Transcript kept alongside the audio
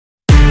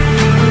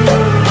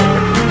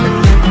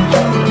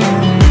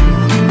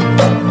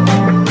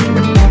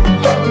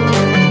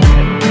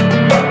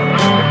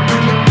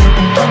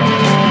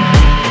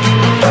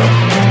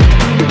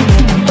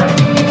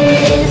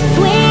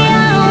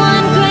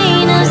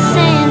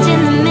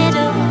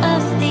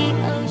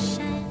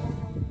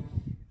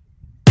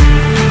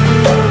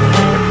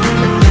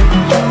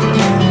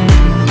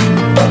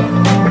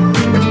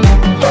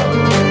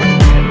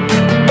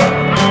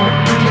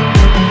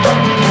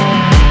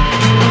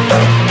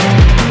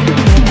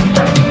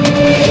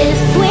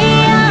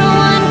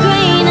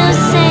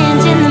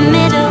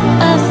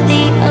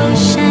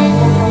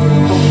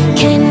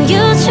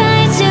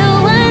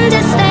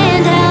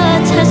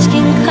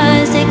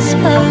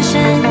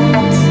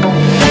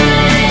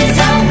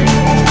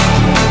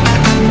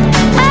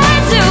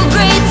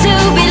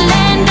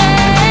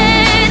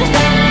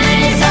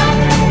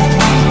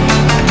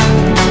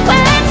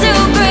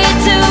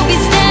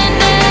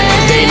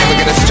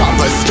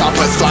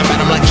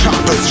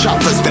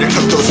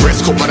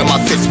Cold blood in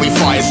my fist, we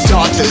fire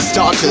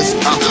starters.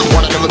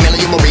 One out of a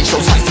million will reach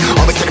those heights.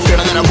 Always had a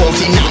feeling that I won't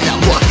deny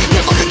that work.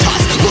 Never could toss.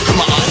 Look in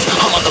my eyes,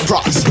 I'm on the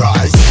rise.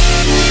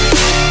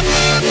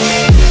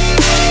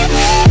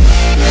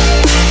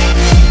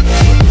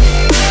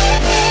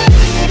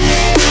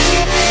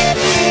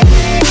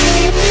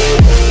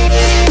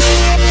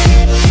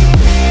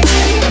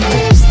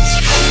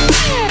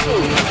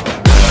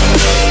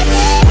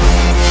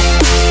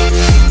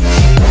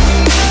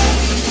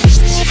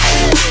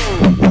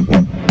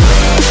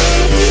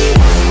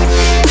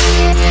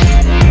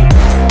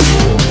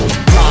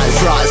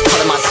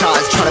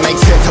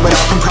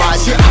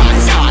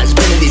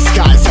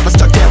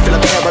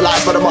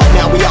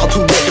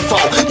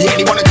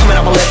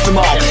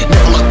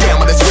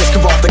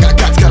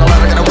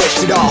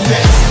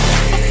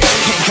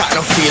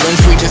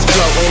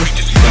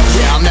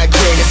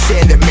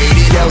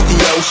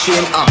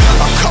 A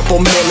couple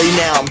milli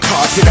now, I'm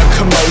causing a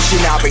commotion.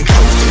 I've been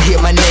coasting, hear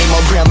my name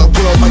around the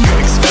world like an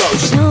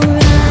explosion. So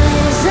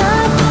rise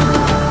up,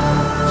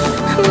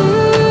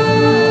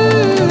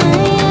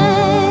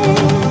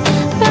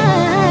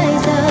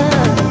 rise up.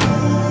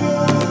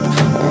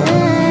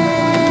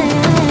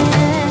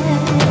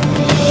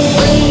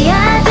 We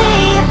are the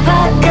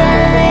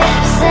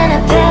apocalypse, and a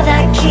pill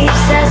that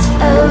keeps us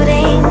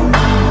floating.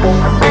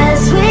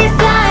 As we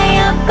fly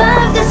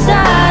above the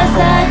stars,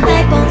 the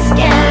light won't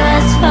scare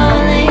us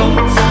falling.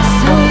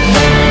 So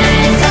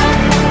rise up.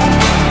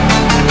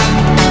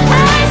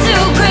 I'm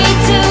too great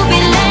to be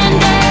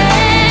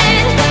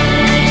landed.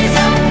 Rise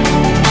up.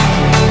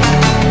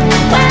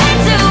 Way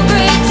too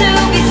great to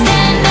be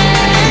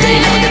standing. They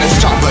ain't never gonna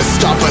stop us.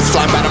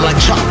 Fly by them like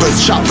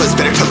choppers.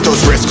 Better tuck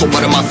those risks. Cold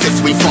blood in my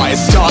fists, we fire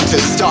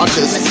starters.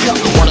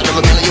 One out of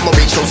a million will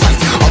reach those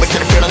heights. Always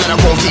had a feeling that I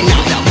won't deny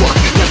that work.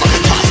 Never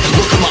could toss.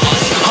 Look in my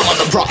eyes, I'm on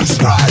the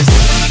rise.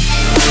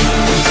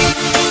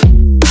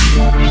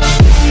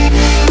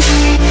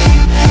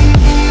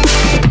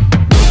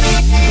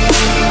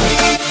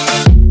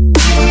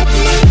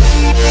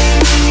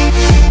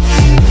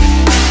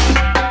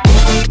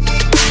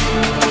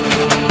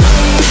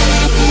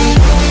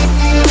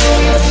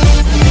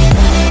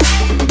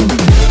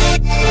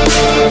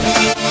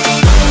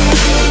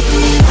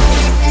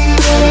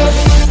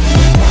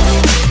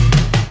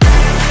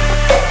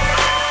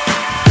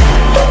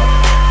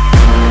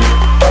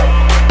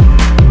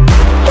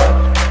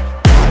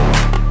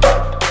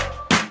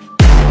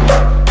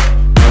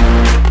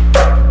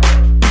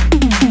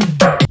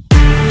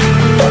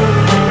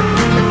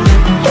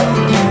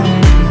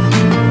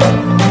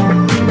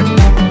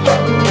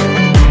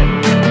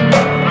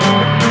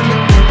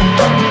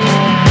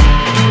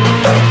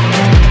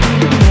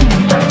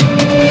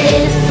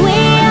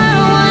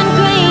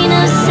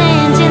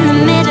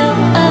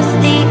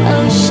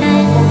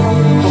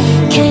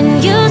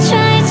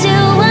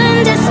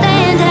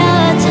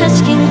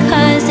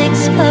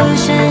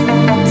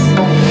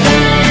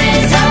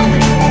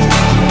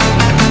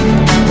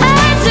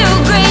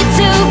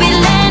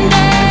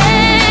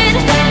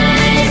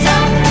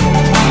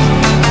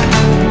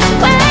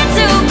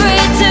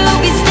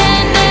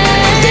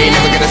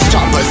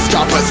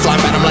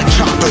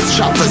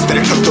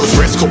 Better tuck those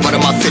risks, cold blood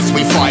in my fists,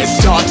 we fire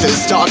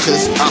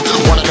starters.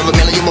 One out of a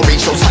million will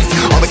reach those heights.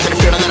 Always had a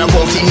feeling that I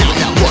won't deny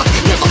that work.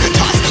 Never could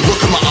toss.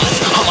 Look in my eyes,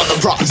 I'm on the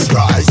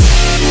rise.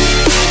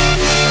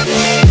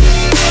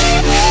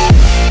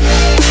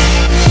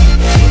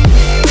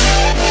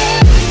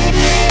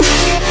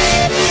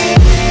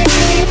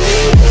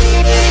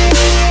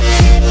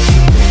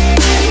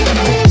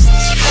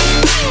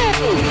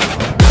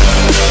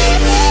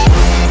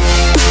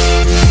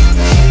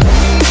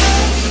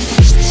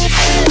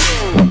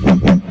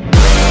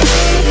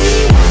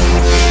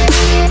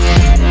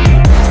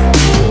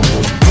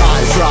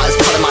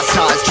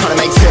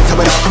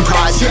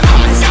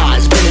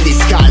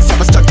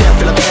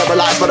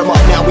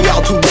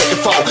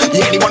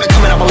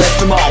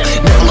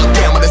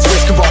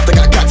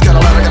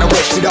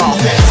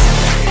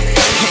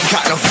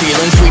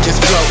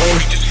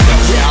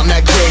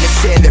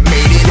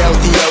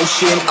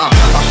 A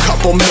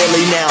couple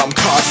milli now, I'm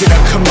causing a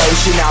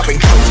commotion. I've been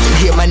coasting,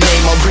 hear my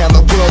name around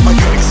the world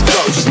like an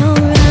explosion. So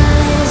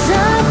rise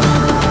up,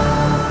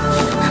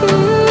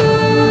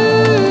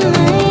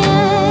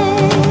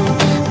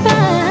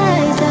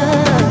 rise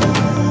up.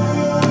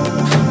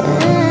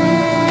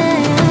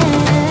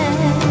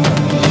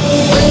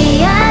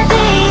 We are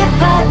the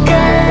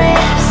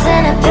apocalypse,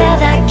 and a pill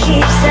that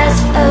keeps us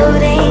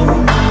floating.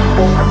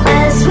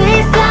 As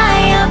we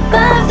fly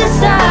above the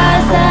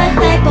stars,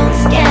 the light won't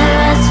scare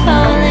us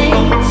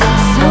falling.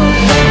 So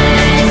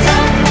rise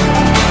up.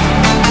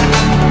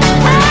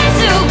 I'm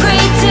too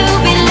great to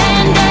be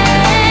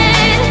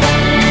landed.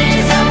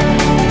 Rise up.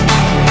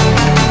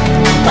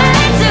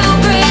 Way too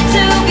great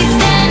to be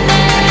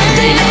standing.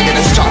 They ain't never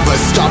gonna stop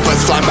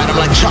us. Fly by them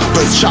like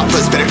choppers.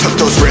 Better tuck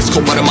those risks.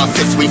 Cold blood in my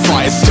fists, we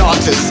fire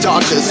starters.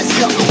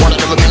 One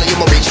out of a million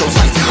will reach those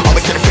heights.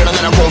 Always had a feeling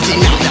that I won't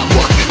deny that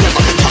work.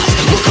 Never could toss.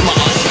 Look in my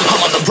eyes, I'm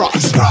on the rise.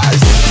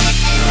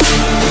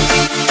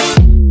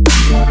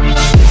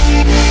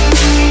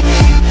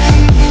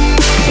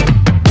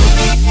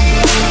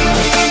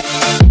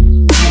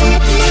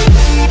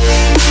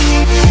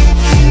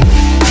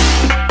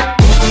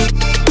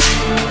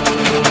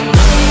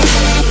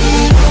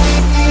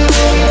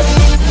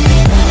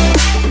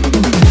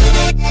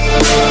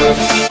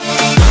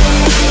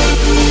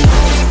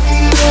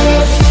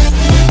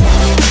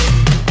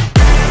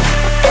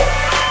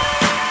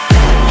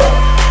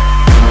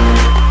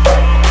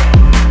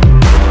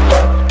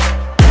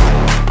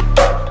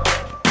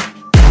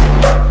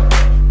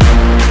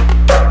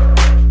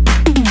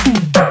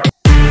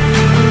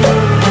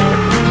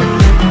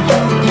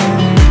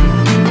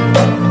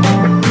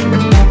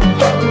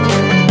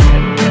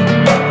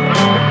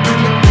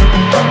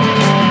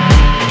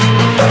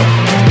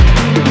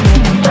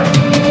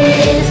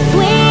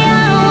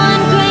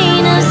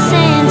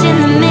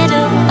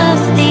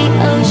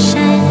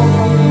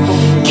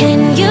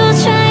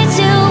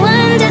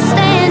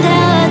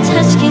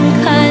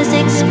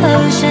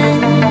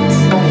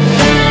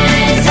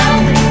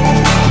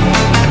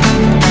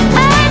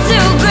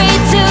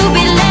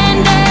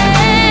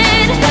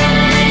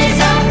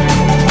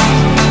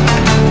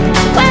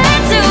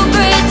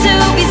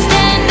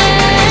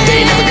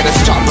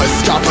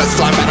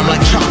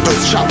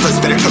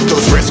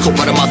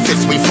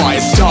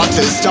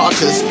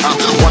 starters.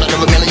 One out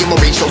of a million will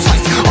reach those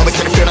heights. Always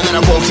had a feeling that I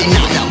won't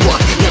deny that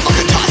work never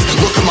could toss.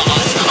 Look in my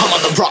eyes, I'm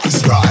on the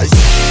rocks. Rise.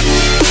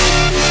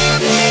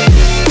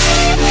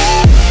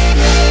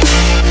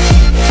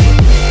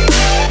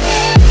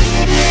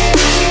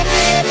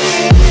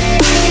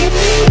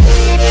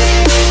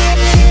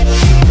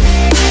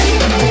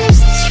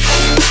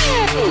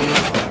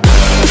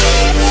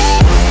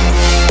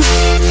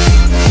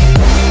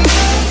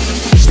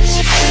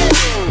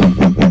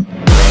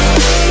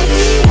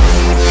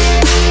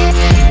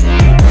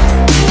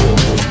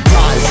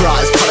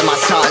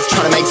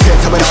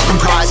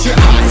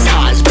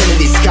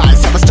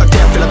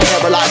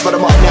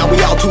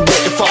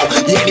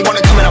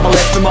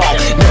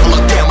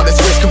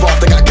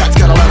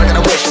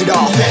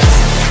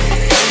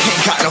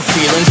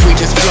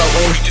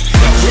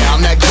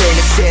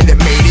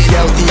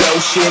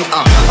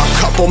 A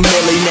couple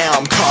milli now,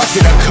 I'm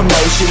causing a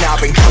commotion. I've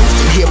been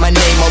coasting, hear my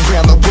name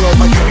around the world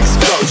like an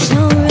explosion.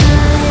 So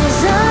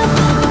rise up,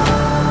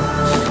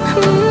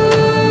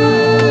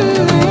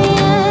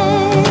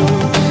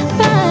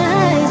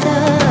 rise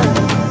up.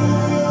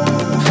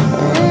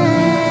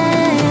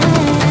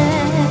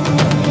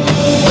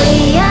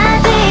 We are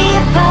the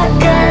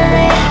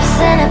apocalypse,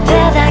 and a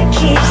pill that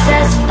keeps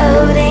us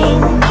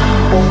floating.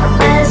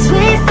 As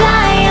we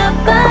fly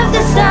above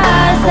the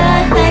stars, the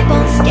hype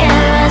won't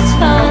scare us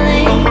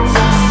falling.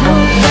 So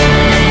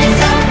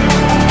rise up.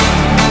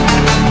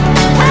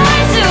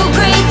 I'm too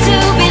great to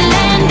be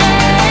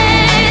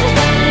landed.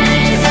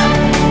 Rise up.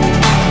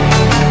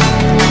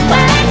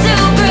 I'm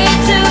too great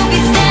to be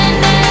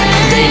standing.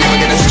 They ain't never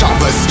gonna stop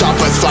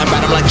us, fly by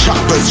them like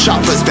choppers.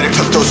 Better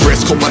cut those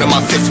risks, cold blood in my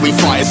fists, we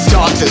fire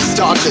starters.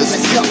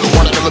 Let's go.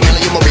 One out of a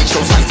million will reach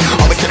those heights.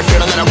 Always had a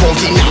feeling that I won't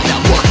deny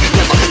that work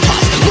never could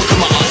toss. Look in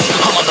my eyes,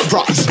 I'm on the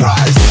rocks.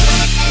 Rise.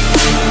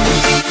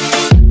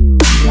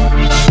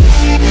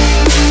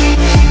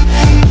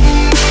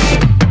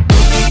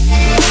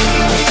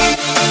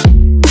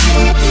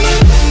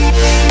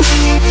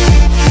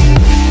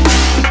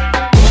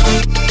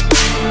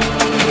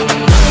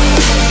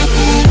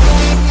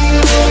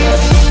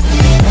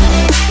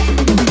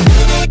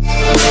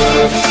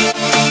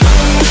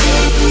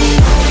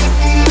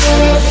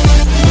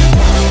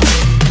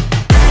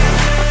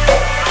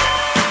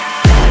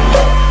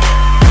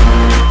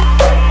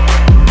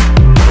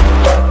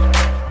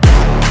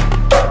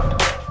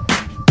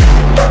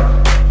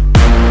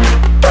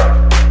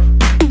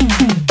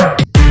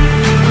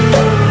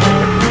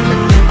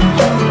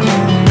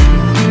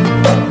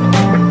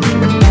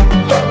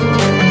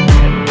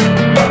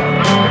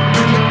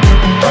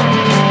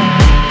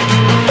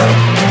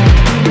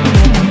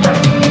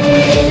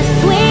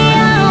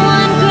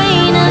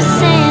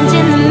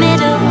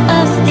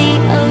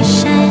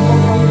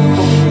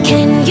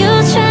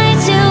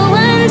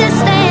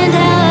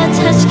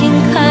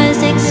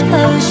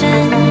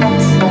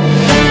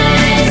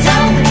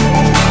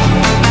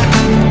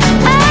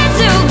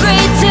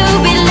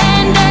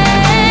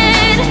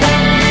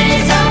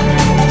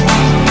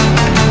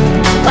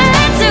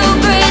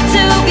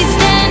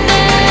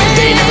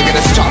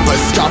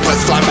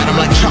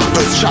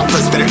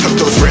 Choppers, better cut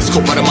those risks,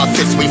 cold blood in my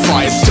fists, we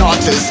fire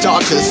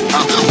starters.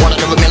 One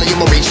out of a million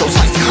will reach those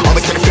heights.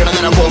 Always had a feeling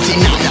that I won't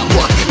deny that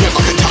work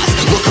never could toss.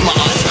 Look in my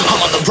eyes, I'm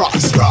on the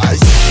rocks.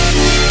 Rise.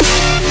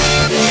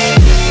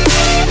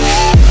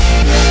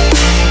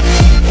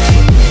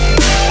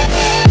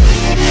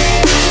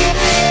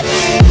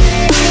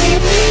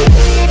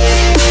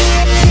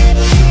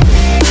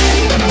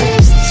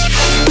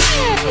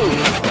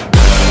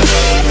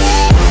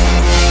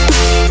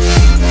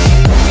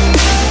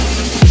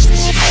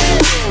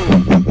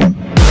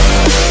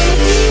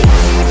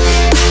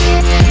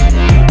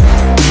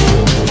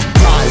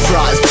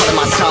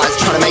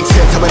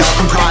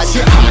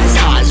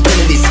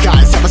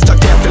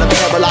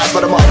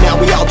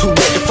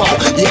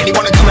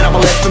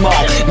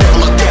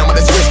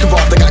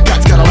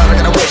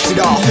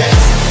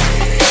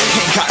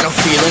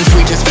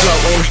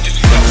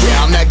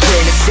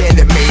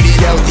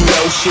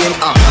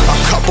 A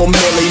couple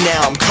milli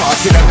now, I'm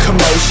causing a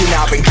commotion.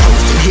 I've been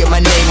coasting, hear my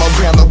name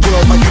around the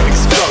world like an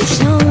explosion.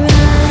 So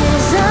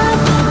rise up,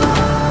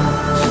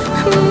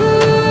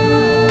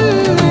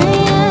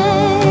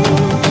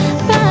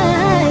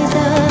 rise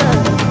up.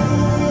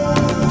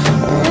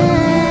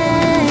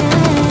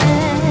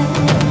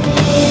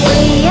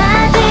 We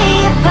are the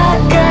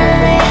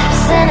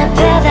apocalypse, and a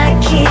pill that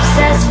keeps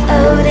us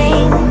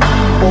floating.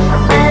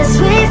 As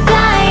we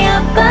fly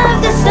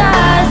above the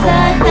stars, the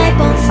hype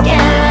won't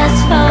scare us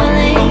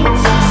falling.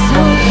 So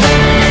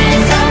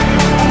rise up.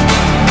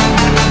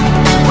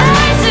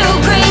 I'm too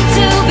great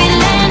to be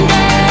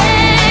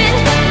landed.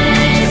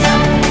 Rise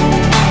up.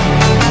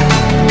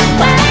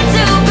 I'm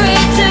too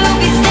great to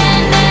be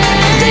standing.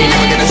 They ain't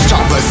never gonna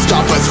stop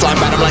us, fly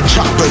by them like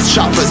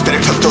choppers.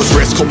 Better cut those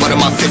risks, cold blood in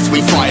my fists, we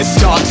fire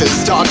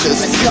starters.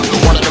 Let's go.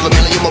 One out of a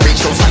million will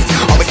reach those heights.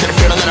 Always had a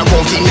feeling that I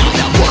won't deny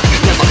that work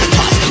never could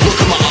toss. Look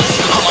in my eyes,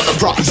 I'm on the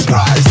rocks.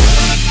 Rise.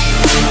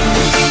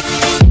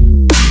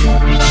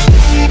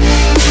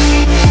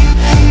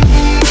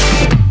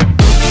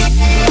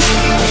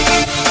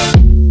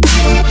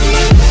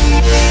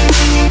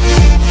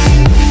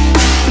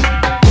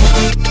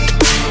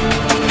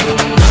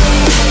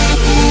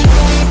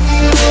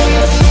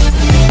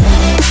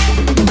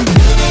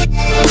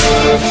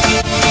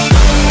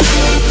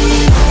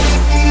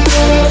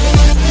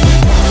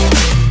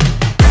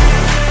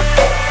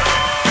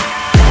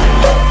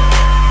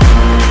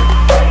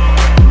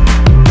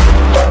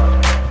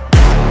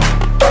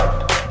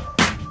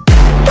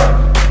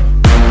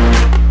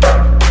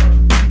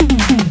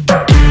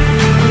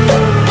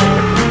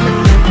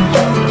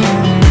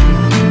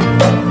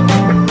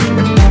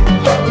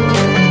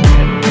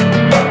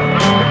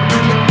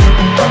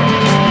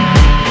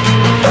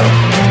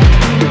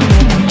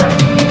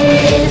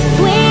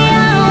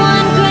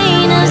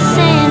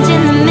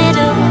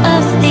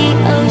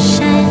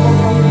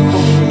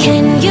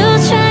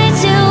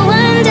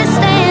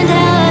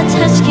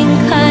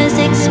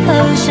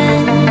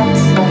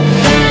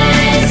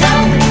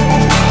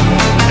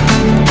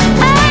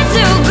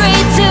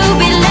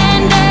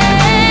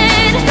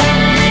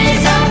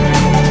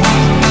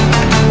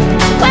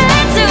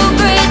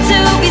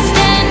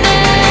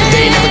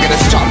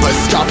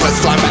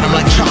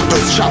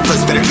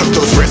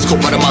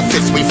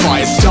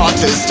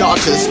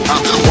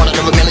 One out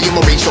of a million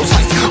will reach those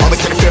heights. Always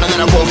had a feeling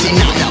that I won't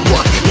deny that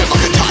work never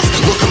could toss.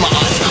 Look in my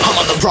eyes, I'm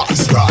on the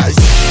rise.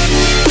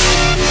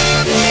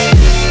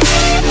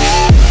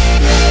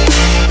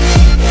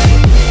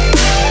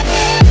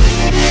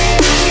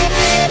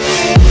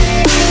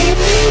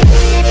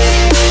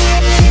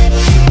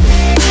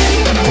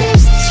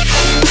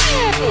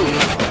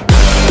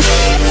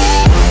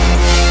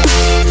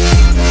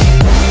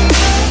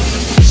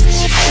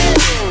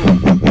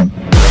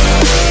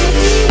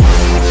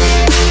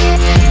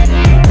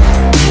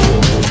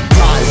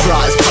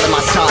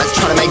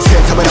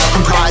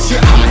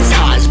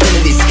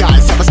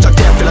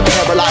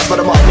 But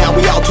I'm up now,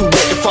 we all too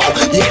late to fall.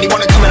 Yeah, anyone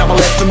to come in, I'ma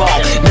lift them all.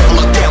 Never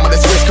look down when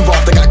there's risk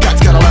involved. I got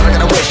guts, got a lot, I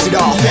gotta wish it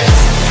all.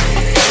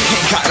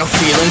 Ain't got no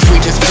feelings, we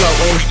just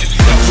floating.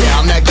 Yeah,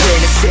 I'm that grain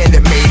of sand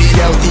that made it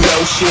out the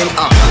ocean.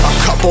 A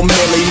couple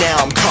milli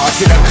now, I'm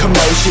causing a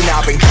commotion.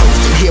 I've been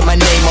coasting, hear my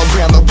name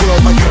around the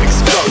world like an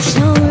explosion.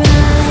 So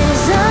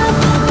rise up.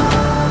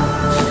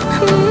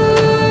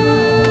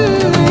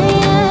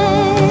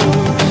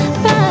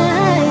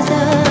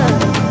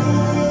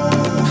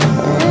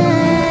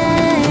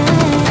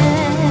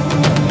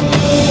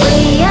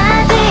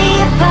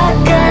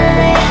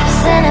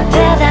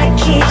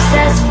 Keeps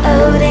us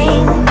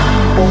floating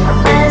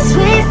as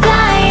we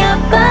fly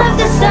above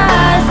the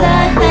stars. The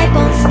hype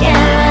won't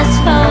scare us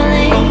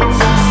falling.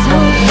 So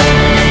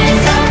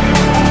rise up.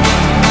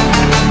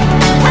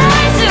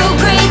 I'm too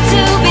great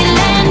to be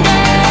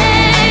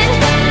landed.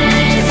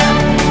 Rise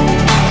up.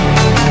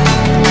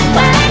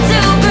 We're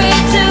too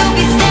great to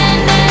be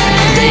standing.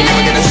 They ain't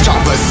never gonna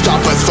stop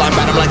us, flying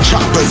by them like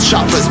choppers.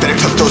 Better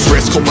tuck those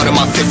risks, hold one of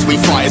my fists, we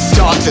fire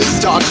starters.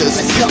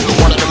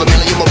 One out of a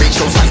million will reach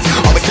those heights.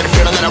 Always had a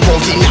feeling that I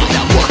won't deny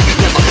that work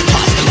never could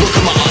toss. Look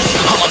in my eyes,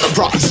 I'm on the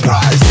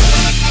rise.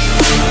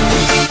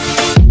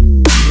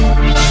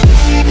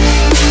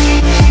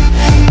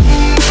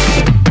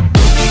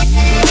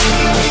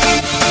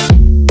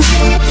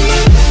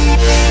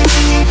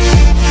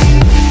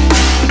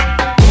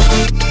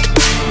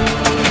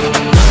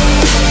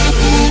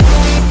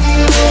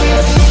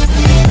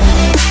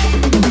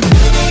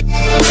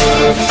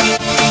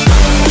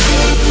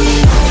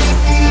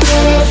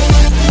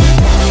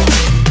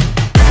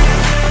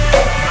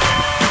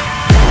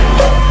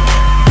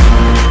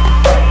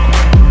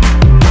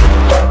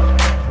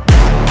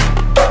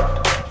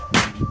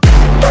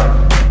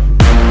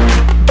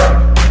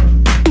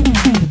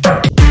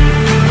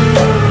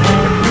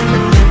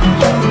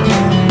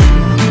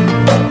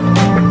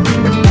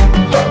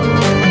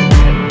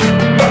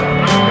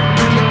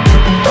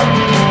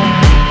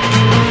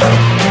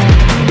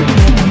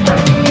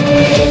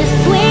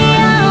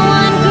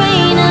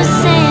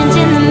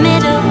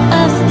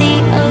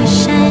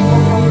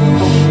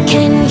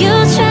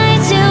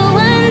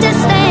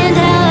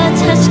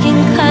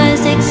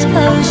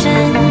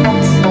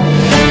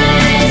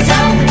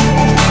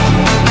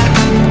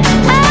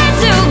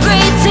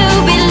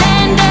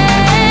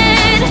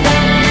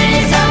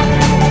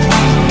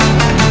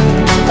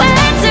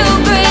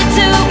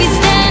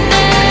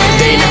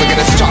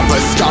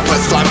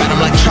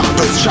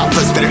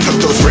 Choppers, better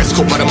tuck those risks,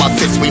 hold one of my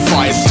fists, we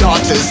fire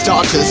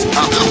starters.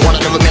 One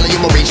out of a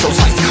million will reach those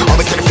heights.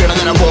 Always had a feeling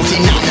that I won't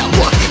deny that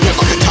work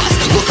never could toss.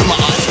 Look in my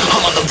eyes,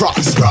 I'm on the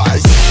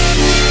rise.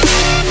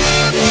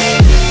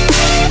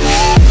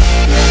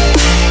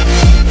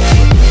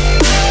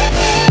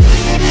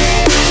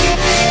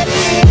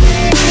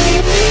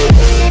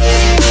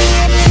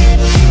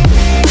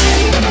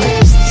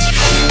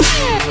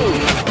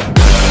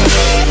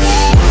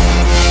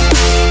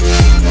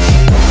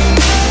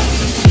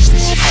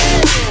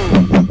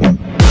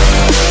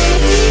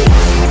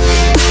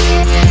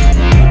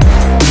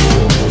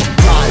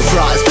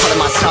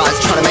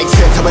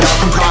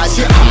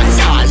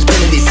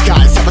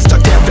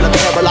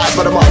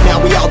 But I'm up now,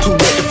 we all too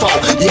late to fall.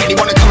 Yeah,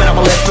 anyone to come in,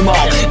 I'ma lift them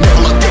all.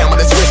 Never look down when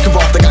there's risk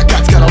involved. I got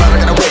guts, got a lot,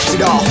 I gotta wish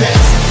it all. Ain't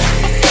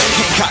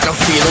got no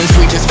feelings,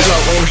 we just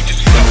floating.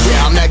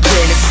 Yeah, I'm that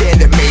grain of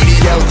sand that made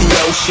it out the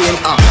ocean.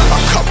 A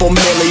couple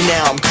milli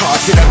now, I'm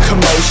causing a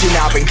commotion.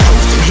 I've been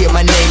coasting, hear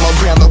my name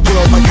around the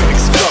world like an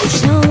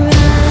explosion. So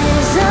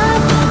rise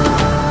up.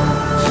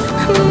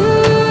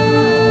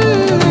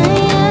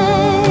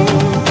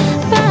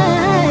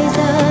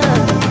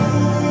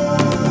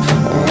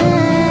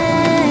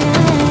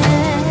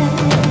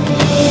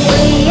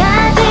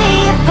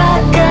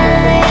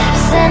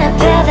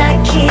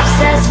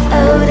 Keeps us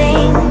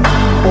floating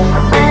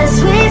as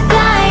we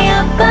fly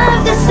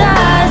above the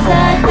stars. The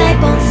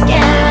hype won't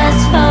scare us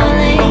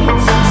falling.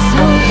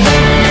 So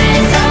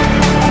rise up.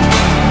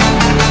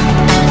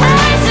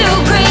 I'm too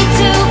great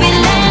to be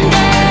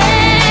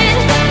landed.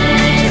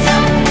 Rise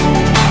up.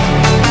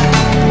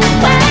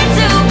 We're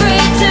too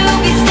great to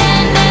be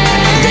standing.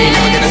 They ain't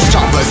never gonna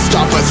stop us,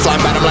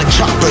 flying by them like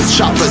choppers.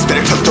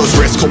 Better tuck those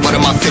risks, hold one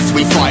of my fists,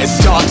 we fire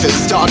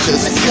starters.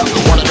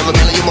 One out of a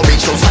million will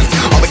reach those heights.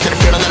 Always had a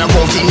feeling that I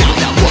won't deny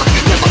that work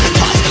never could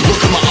toss.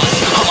 Look in my eyes,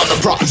 I'm on the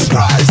rise.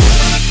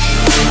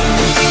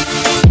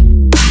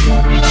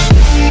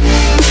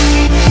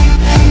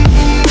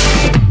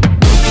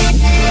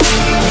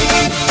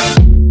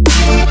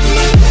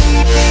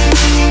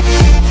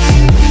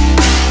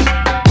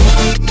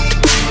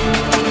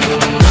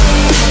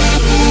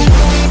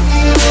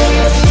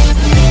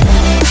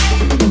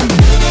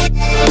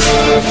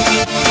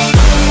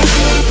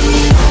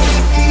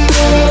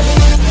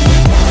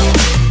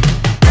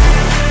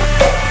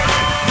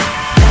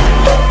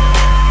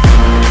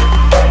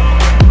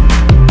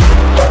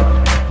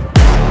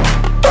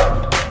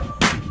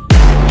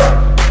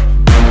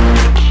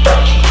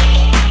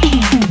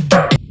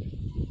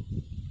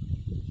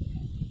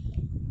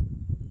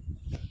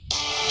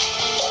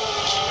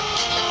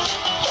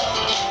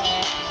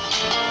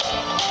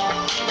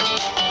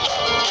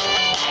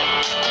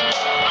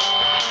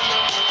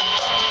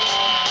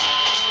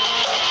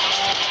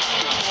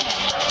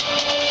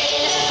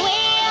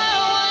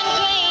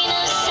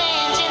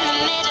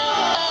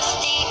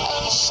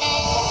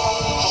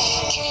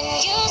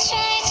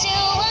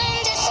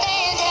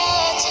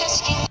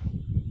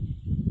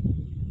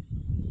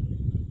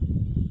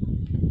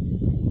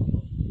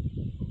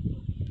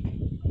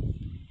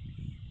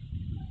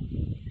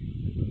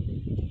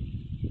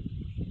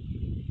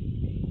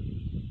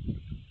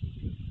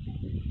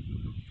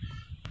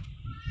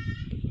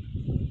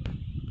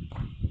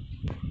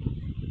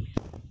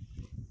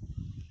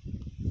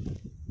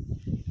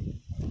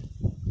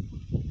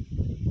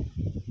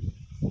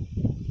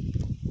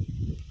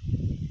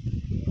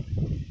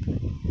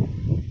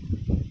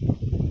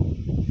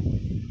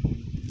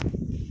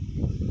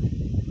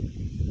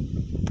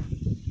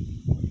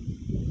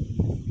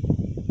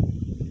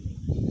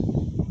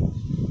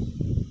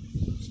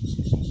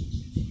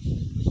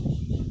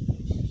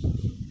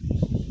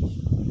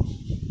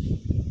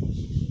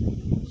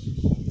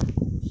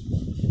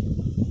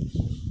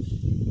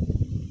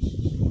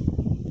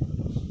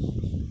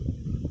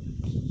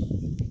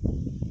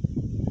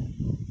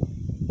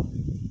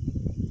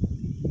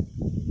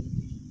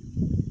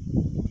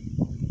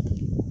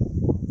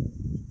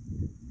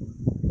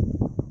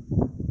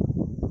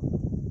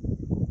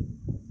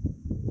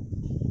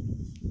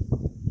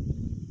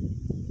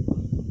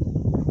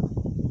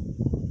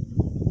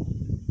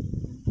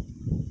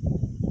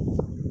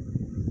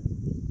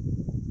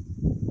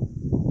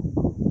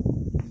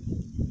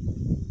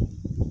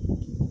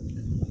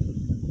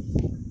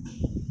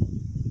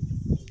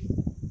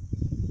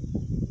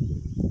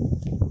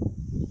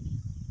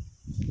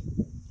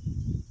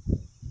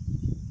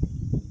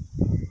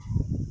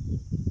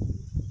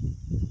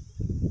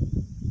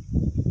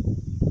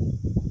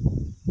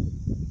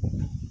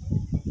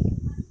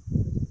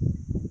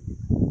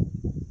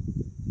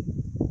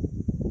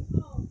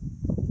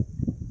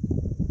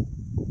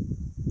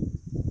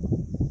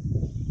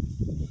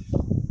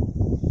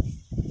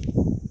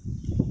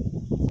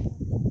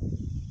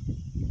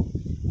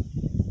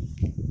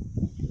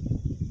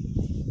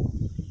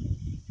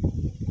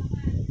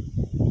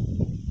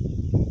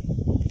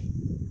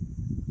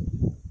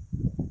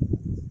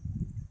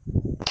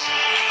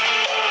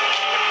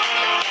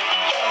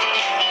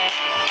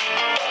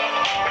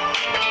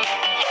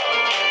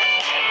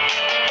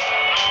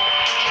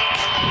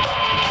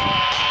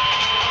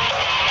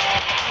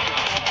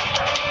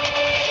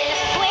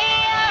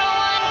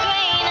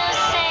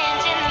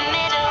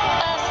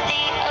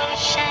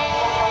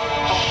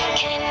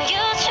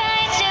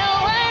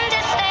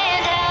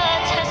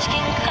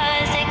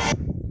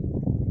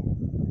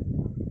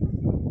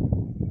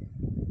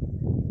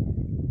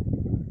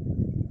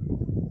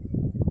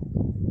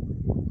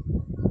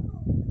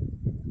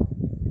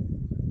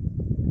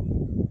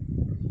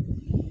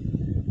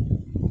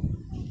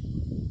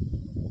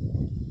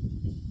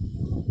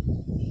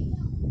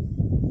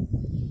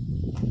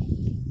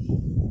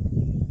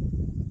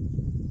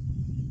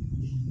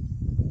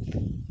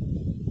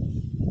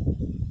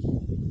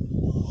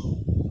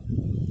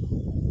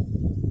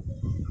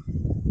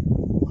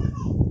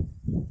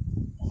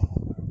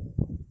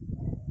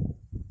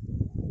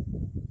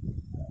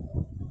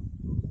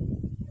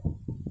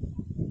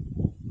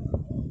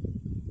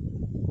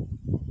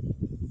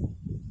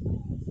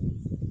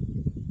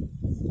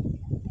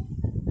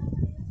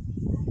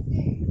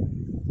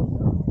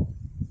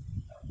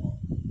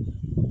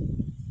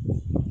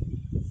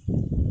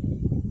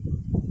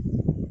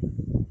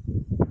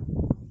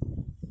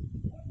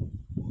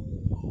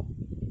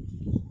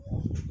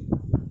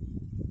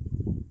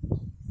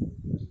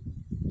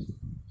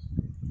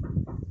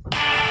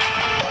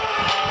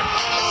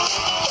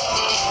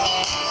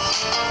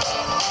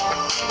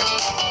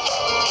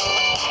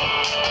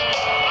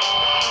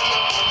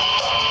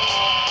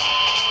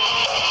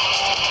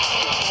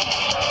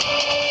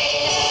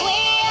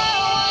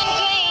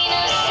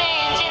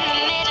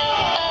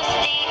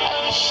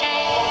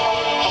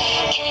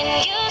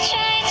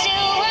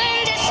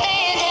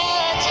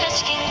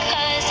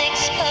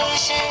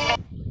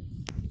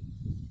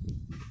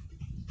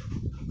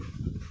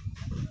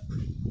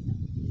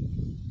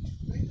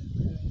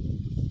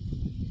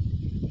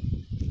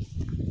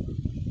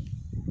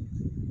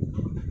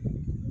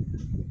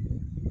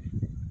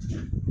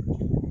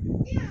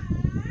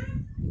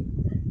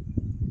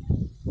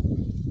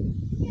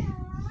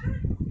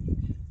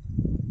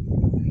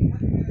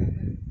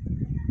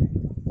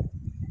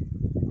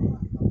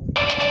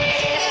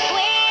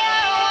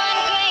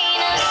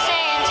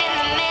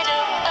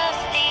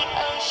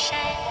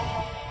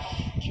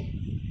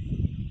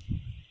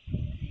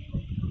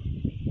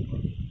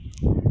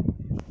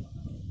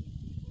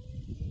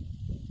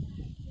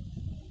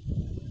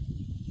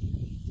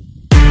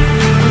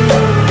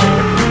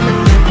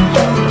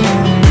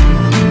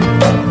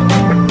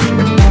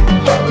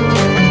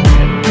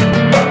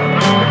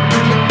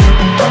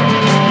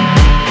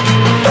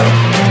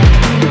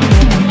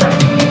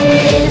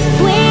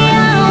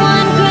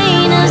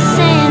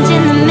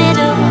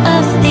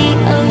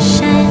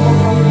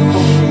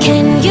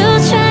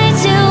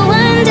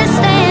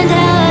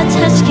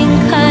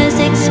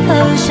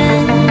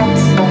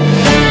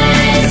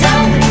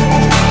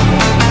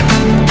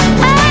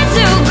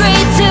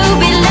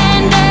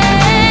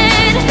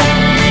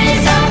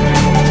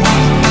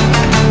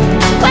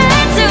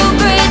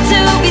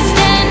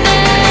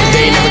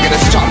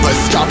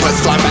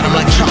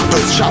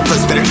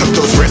 took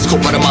those risks,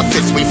 cold blood in my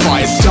fists, we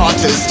fire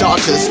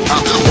starters.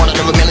 One out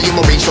of a million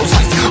will reach those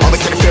heights.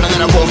 Always had a feeling that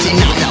I won't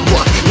deny that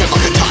work never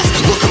ties.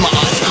 Look in my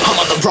eyes,